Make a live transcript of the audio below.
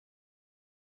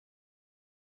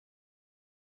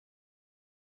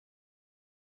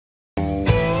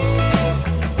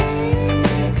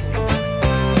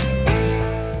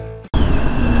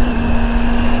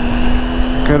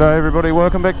G'day everybody,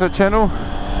 welcome back to the channel.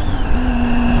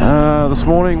 This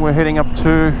morning we're heading up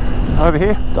to over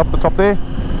here, up the top there,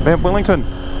 Mount Wellington.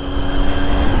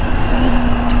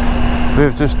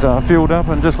 We've just fueled up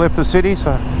and just left the city,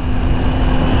 so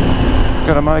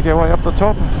going to make our way up the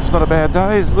top. It's not a bad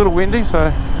day, it's a little windy,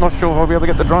 so not sure if I'll be able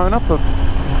to get the drone up, but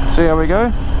see how we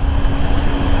go.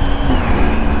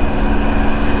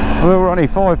 Well, we're only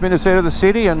 5 minutes out of the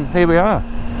city and here we are.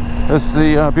 That's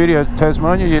the beauty of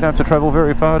Tasmania. You don't have to travel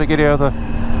very far to get out of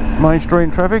the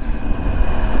mainstream traffic.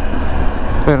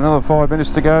 About another 5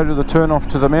 minutes to go to the turn off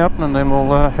to the mountain and then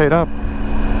we'll head up.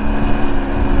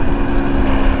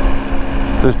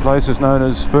 This place is known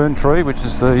as Fern Tree, which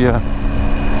is the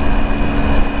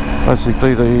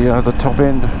basically the top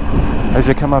end as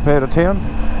you come up out of town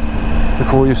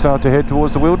before you start to head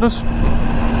towards the wilderness.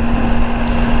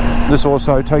 This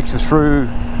also takes you through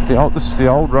this is the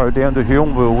old road down to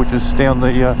Hulmeville, which is down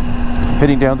the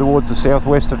heading down towards the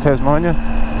southwest of Tasmania.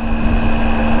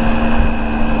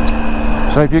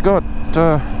 So if you've got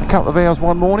a couple of hours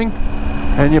one morning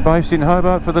and you're based in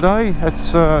Hobart for the day, it's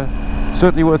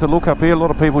certainly worth a look up here. A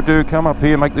lot of people do come up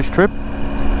here and make this trip,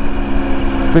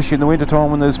 especially in the winter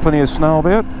time when there's plenty of snow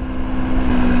about.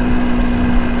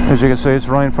 As you can see, it's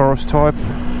rainforest type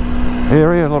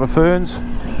area, a lot of ferns.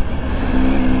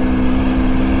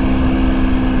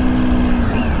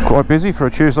 Quite busy for a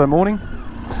Tuesday morning.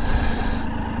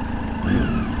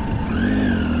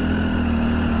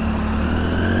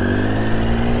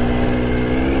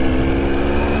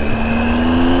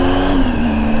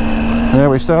 Now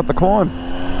we start the climb.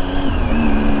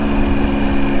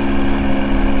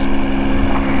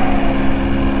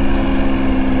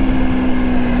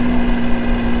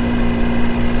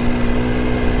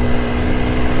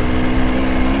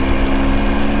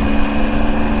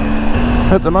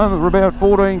 At the moment we're about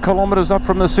 14 kilometres up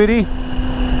from the city.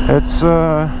 It's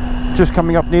just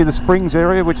coming up near the Springs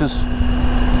area, which is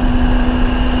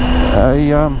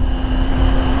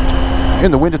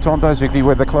in the winter time basically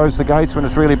where they close the gates when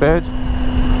it's really bad.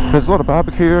 There's a lot of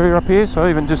barbecue area up here, so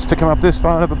even just to come up this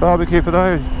far and have a barbecue for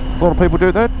those, a lot of people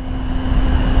do that.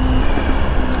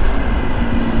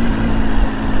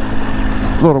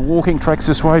 A lot of walking tracks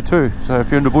this way too, so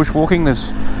if you're into bushwalking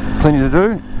there's plenty to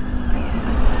do.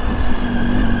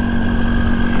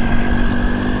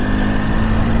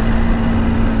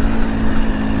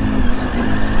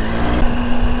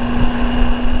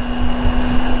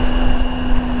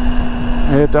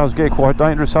 Yeah, it does get quite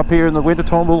dangerous up here in the winter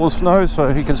time with all the snow, so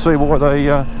you can see why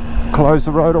they close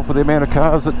the road off with the amount of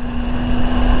cars that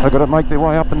they've got to make their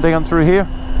way up and down through here.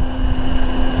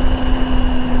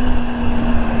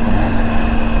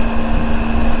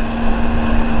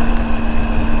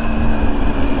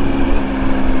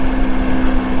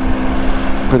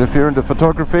 But if you're into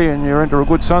photography and you're into a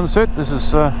good sunset, this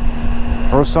is or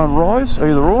a sunrise,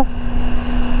 either or,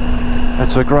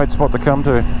 it's a great spot to come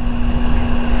to.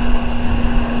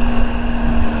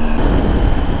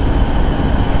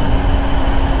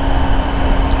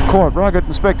 Quite rugged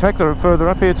and spectacular further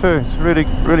up here too. It's really,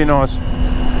 really nice.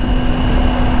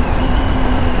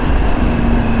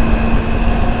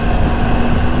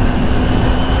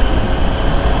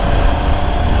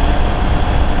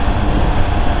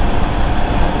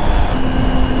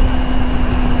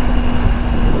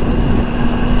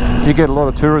 You get a lot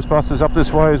of tourist buses up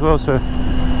this way as well, so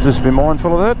just be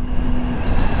mindful of that.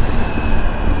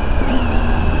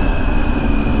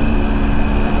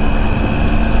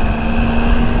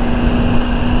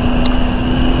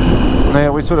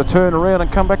 Now we sort of turn around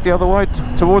and come back the other way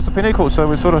towards the pinnacle, so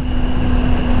we sort of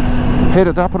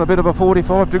headed up on a bit of a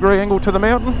 45-degree angle to the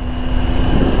mountain.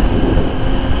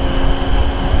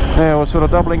 Now we're sort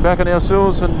of doubling back on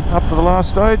ourselves and up to the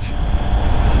last stage.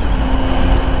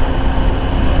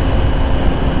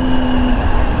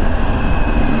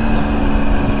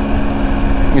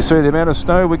 You see the amount of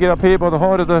snow we get up here by the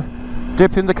height of the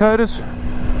depth indicators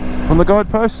on the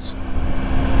guideposts.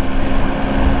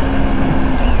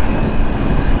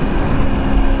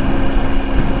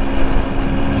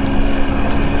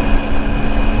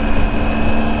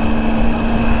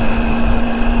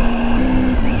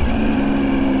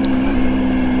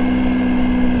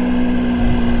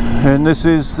 And this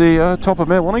is the top of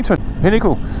Mount Wellington,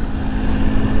 pinnacle.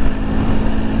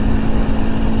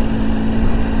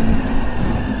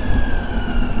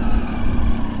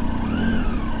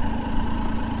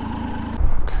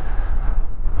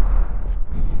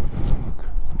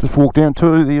 Just walk down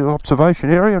to the observation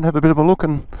area and have a bit of a look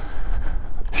and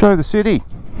show the city.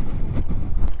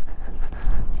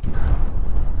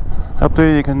 Up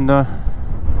there you can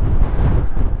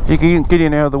get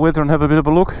in out of the weather and have a bit of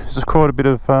a look. There's quite a bit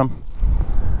of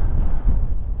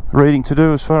reading to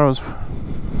do as far as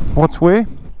what's where.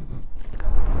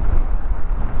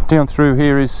 Down through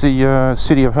here is the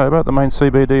city of Hobart, the main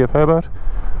CBD of Hobart.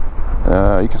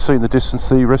 You can see in the distance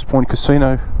the Rest Point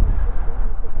Casino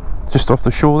just off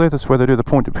the shore there. That's where they do the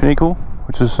Point to Pinnacle,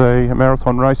 which is a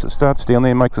marathon race that starts down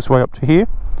there and makes its way up to here.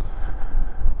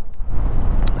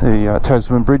 The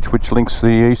Tasman Bridge, which links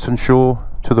the eastern shore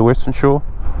to the western shore.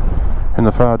 In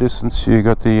the far distance you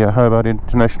got the Hobart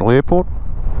International Airport.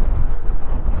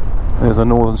 They're the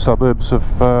northern suburbs of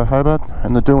Hobart,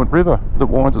 and the Derwent River that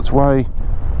winds its way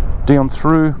down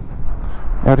through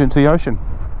out into the ocean.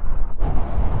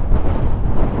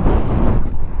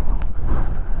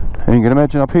 And you can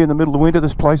imagine up here in the middle of winter,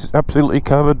 this place is absolutely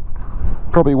covered,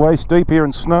 probably waist deep here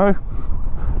in snow.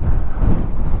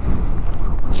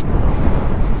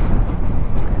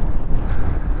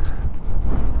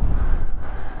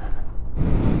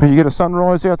 And you get a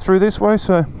sunrise out through this way,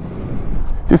 so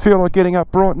if you feel like getting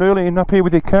up bright and early and up here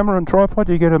with your camera and tripod,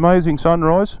 you get an amazing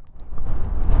sunrise.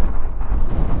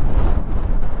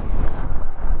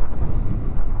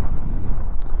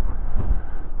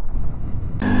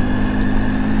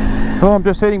 Well, I'm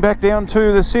just heading back down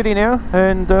to the city now,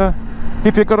 and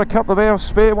if you've got a couple of hours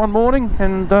spare one morning,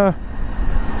 and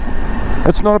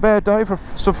it's not a bad day for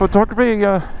some photography,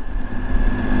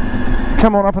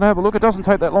 come on up and have a look. It doesn't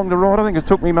take that long to ride. I think it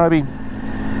took me maybe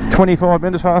 25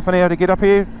 minutes, half an hour to get up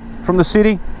here from the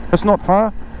city. It's not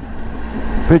far,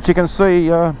 but you can see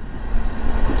how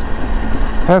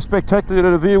spectacular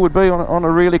the view would be on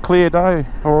a really clear day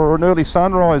or an early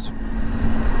sunrise.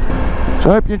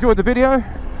 So I hope you enjoyed the video.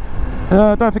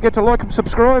 Don't forget to like and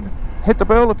subscribe. Hit the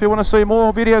bell if you want to see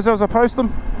more videos as I post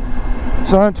them.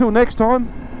 So until next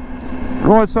time,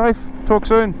 ride safe, talk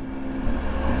soon.